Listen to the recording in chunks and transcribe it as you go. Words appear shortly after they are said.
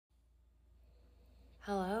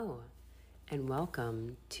Hello, and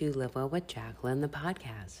welcome to Live Well with Jacqueline, the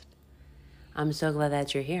podcast. I'm so glad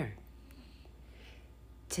that you're here.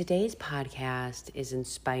 Today's podcast is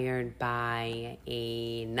inspired by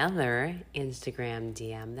another Instagram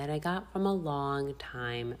DM that I got from a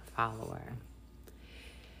long-time follower.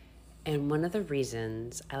 And one of the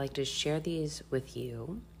reasons I like to share these with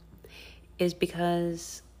you is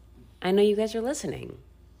because I know you guys are listening.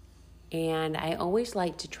 And I always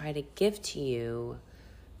like to try to give to you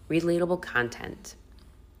relatable content.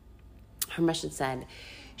 Hermesha said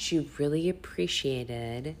she really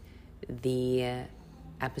appreciated the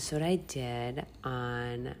episode I did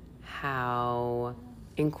on how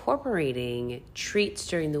incorporating treats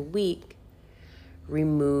during the week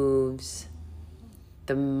removes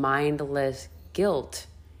the mindless guilt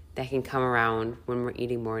that can come around when we're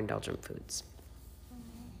eating more indulgent foods.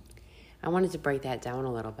 I wanted to break that down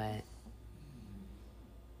a little bit.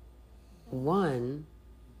 One,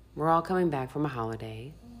 we're all coming back from a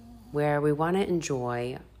holiday where we want to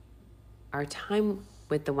enjoy our time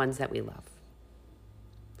with the ones that we love.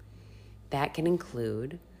 That can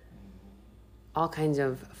include all kinds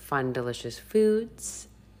of fun, delicious foods.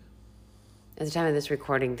 At the time of this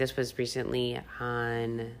recording, this was recently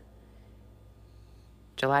on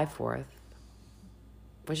July 4th,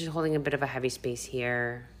 which is holding a bit of a heavy space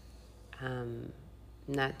here.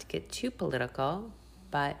 Not to get too political,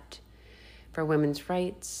 but for women's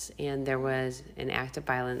rights, and there was an act of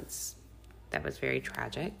violence that was very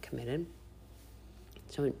tragic, committed.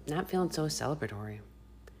 So not feeling so celebratory.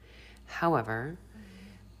 However,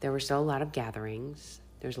 there were still a lot of gatherings.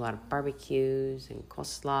 There's a lot of barbecues and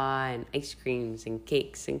coleslaw and ice creams and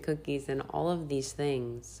cakes and cookies and all of these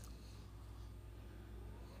things.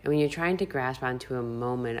 And when you're trying to grasp onto a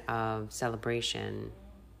moment of celebration,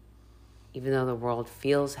 even though the world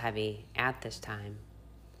feels heavy at this time,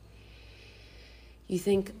 you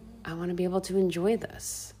think, I want to be able to enjoy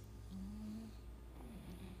this.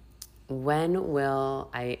 When will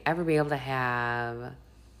I ever be able to have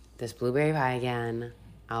this blueberry pie again,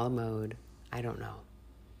 a la mode? I don't know.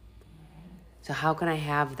 So how can I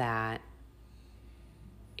have that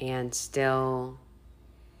and still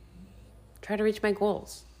try to reach my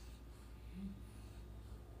goals?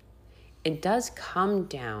 It does come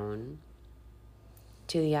down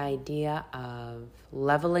to the idea of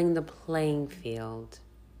leveling the playing field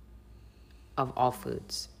of all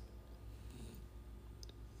foods.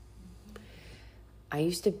 I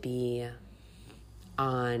used to be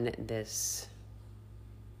on this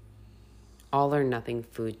all or nothing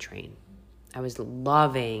food train. I was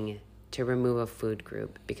loving to remove a food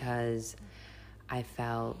group because I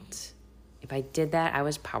felt if I did that, I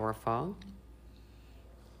was powerful.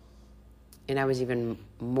 And I was even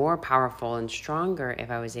more powerful and stronger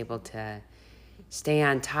if I was able to stay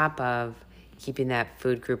on top of keeping that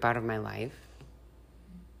food group out of my life.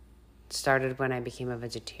 It started when I became a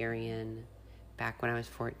vegetarian back when I was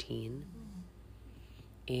 14.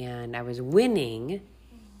 And I was winning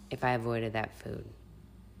if I avoided that food.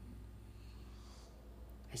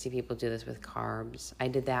 I see people do this with carbs. I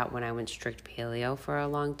did that when I went strict paleo for a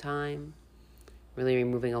long time, really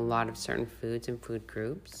removing a lot of certain foods and food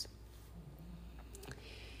groups.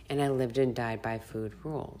 And I lived and died by food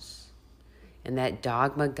rules. And that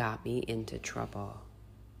dogma got me into trouble.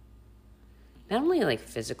 Not only like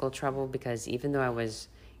physical trouble, because even though I was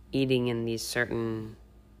eating in these certain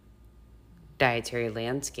dietary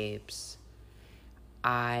landscapes,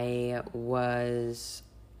 I was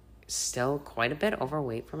still quite a bit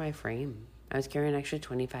overweight for my frame. I was carrying an extra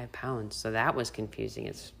 25 pounds, so that was confusing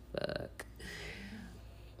as fuck.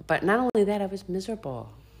 But not only that, I was miserable.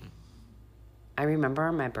 I remember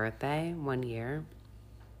on my birthday one year,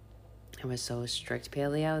 I was so strict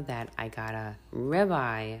paleo that I got a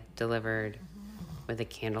ribeye delivered with a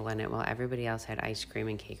candle in it while everybody else had ice cream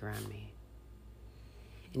and cake around me.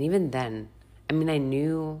 And even then, I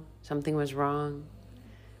knew something was wrong,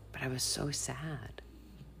 but I was so sad.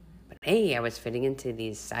 But hey, I was fitting into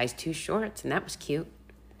these size 2 shorts, and that was cute.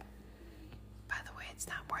 By the way, it's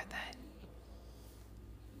not worth it.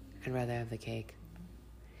 I'd rather have the cake.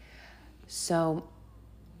 So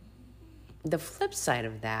the flip side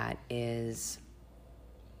of that is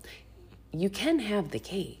you can have the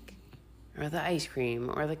cake or the ice cream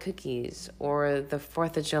or the cookies or the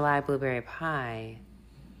 4th of July blueberry pie,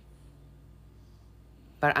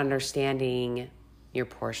 but understanding your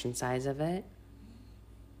portion size of it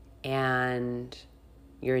and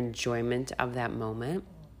your enjoyment of that moment,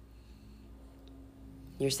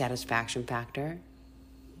 your satisfaction factor,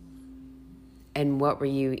 and what were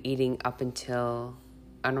you eating up until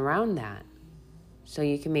and around that. So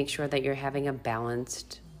you can make sure that you're having a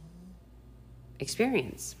balanced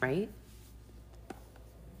experience, right?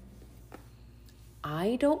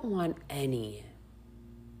 I don't want any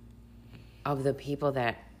of the people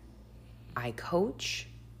that I coach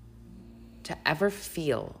to ever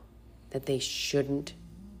feel that they shouldn't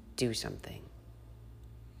do something.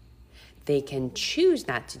 They can choose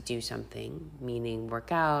not to do something, meaning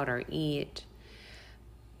work out or eat,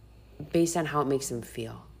 based on how it makes them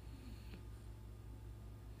feel.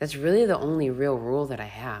 That's really the only real rule that I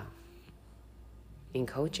have in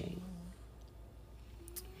coaching.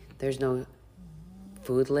 There's no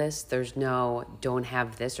food list. There's no don't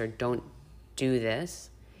have this or don't do this.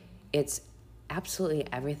 It's absolutely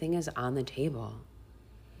everything is on the table.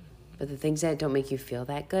 But the things that don't make you feel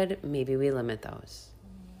that good, maybe we limit those.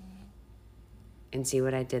 And see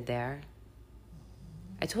what I did there?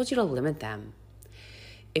 I told you to limit them.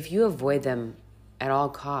 If you avoid them at all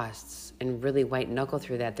costs and really white knuckle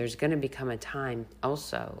through that, there's going to become a time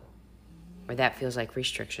also where that feels like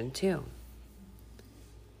restriction too.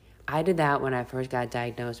 I did that when I first got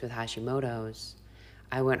diagnosed with Hashimoto's.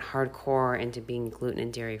 I went hardcore into being gluten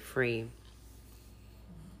and dairy free.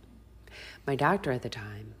 My doctor at the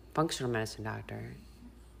time, functional medicine doctor,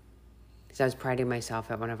 because I was priding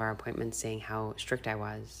myself at one of our appointments saying how strict I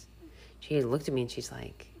was, she looked at me and she's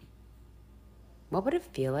like, what would it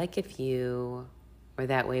feel like if you were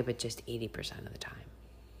that way but just 80% of the time?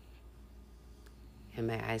 And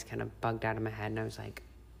my eyes kind of bugged out of my head and I was like,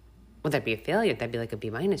 well, that'd be a failure. That'd be like a B-.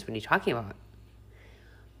 What are you talking about?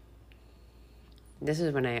 This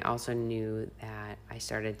is when I also knew that I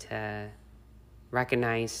started to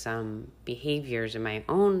recognize some behaviors in my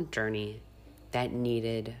own journey that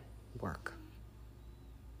needed work.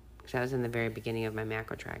 Because I was in the very beginning of my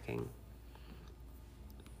macro tracking.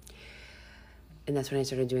 And that's when I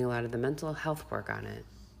started doing a lot of the mental health work on it.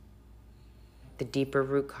 The deeper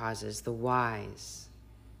root causes, the whys.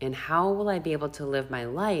 And how will I be able to live my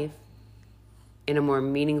life in a more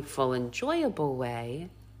meaningful, enjoyable way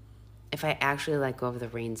if I actually let go of the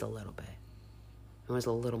reins a little bit and was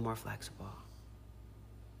a little more flexible?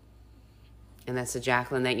 And that's the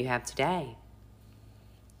Jacqueline that you have today.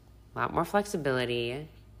 A lot more flexibility,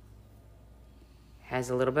 has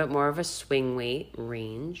a little bit more of a swing weight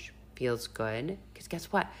range, feels good. Because guess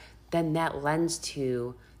what? Then that lends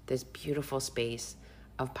to this beautiful space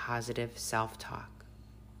of positive self-talk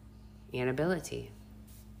and ability.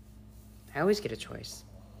 I always get a choice.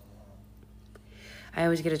 I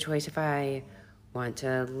always get a choice if I want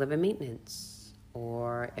to live in maintenance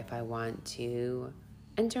or if I want to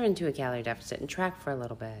enter into a calorie deficit and track for a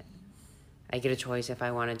little bit. I get a choice if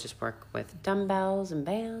I want to just work with dumbbells and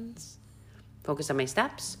bands, focus on my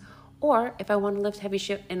steps, or if I want to lift heavy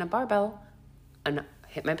shit in a barbell and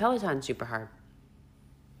hit my Peloton super hard.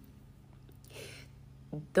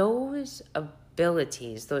 Those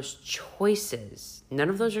abilities, those choices, none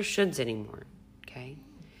of those are shoulds anymore, okay?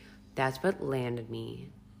 That's what landed me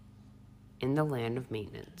in the land of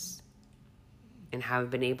maintenance and how I've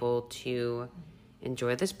been able to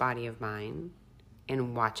enjoy this body of mine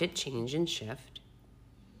and watch it change and shift,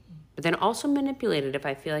 but then also manipulate it if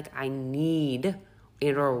I feel like I need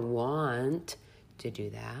it or want to do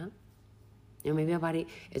that. You know, maybe my body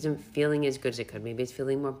isn't feeling as good as it could. Maybe it's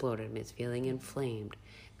feeling more bloated. Maybe it's feeling inflamed.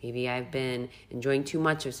 Maybe I've been enjoying too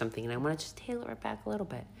much of something and I want to just tailor it back a little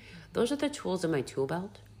bit. Those are the tools in my tool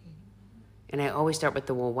belt. And I always start with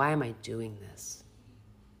well, why am I doing this?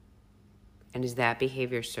 And is that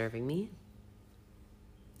behavior serving me?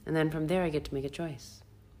 And then from there, I get to make a choice.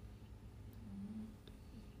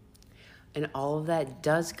 And all of that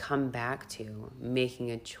does come back to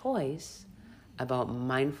making a choice about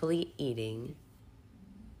mindfully eating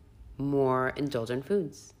more indulgent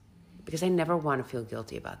foods. Because I never want to feel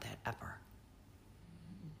guilty about that, ever.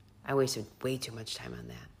 I wasted way too much time on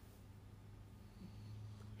that.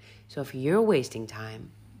 So if you're wasting time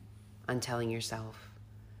on telling yourself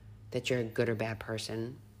that you're a good or bad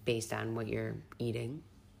person based on what you're eating,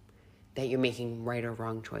 that you're making right or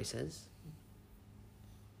wrong choices,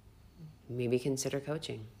 maybe consider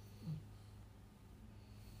coaching.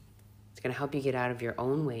 It's going to help you get out of your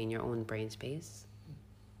own way in your own brain space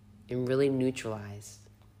and really neutralize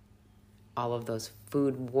all of those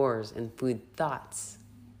food wars and food thoughts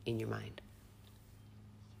in your mind.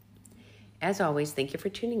 As always, thank you for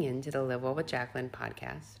tuning in to the Live Well with Jacqueline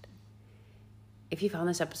podcast. If you found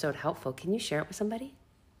this episode helpful, can you share it with somebody?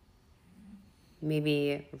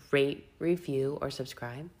 Maybe rate, review, or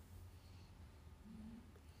subscribe.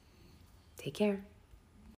 Take care.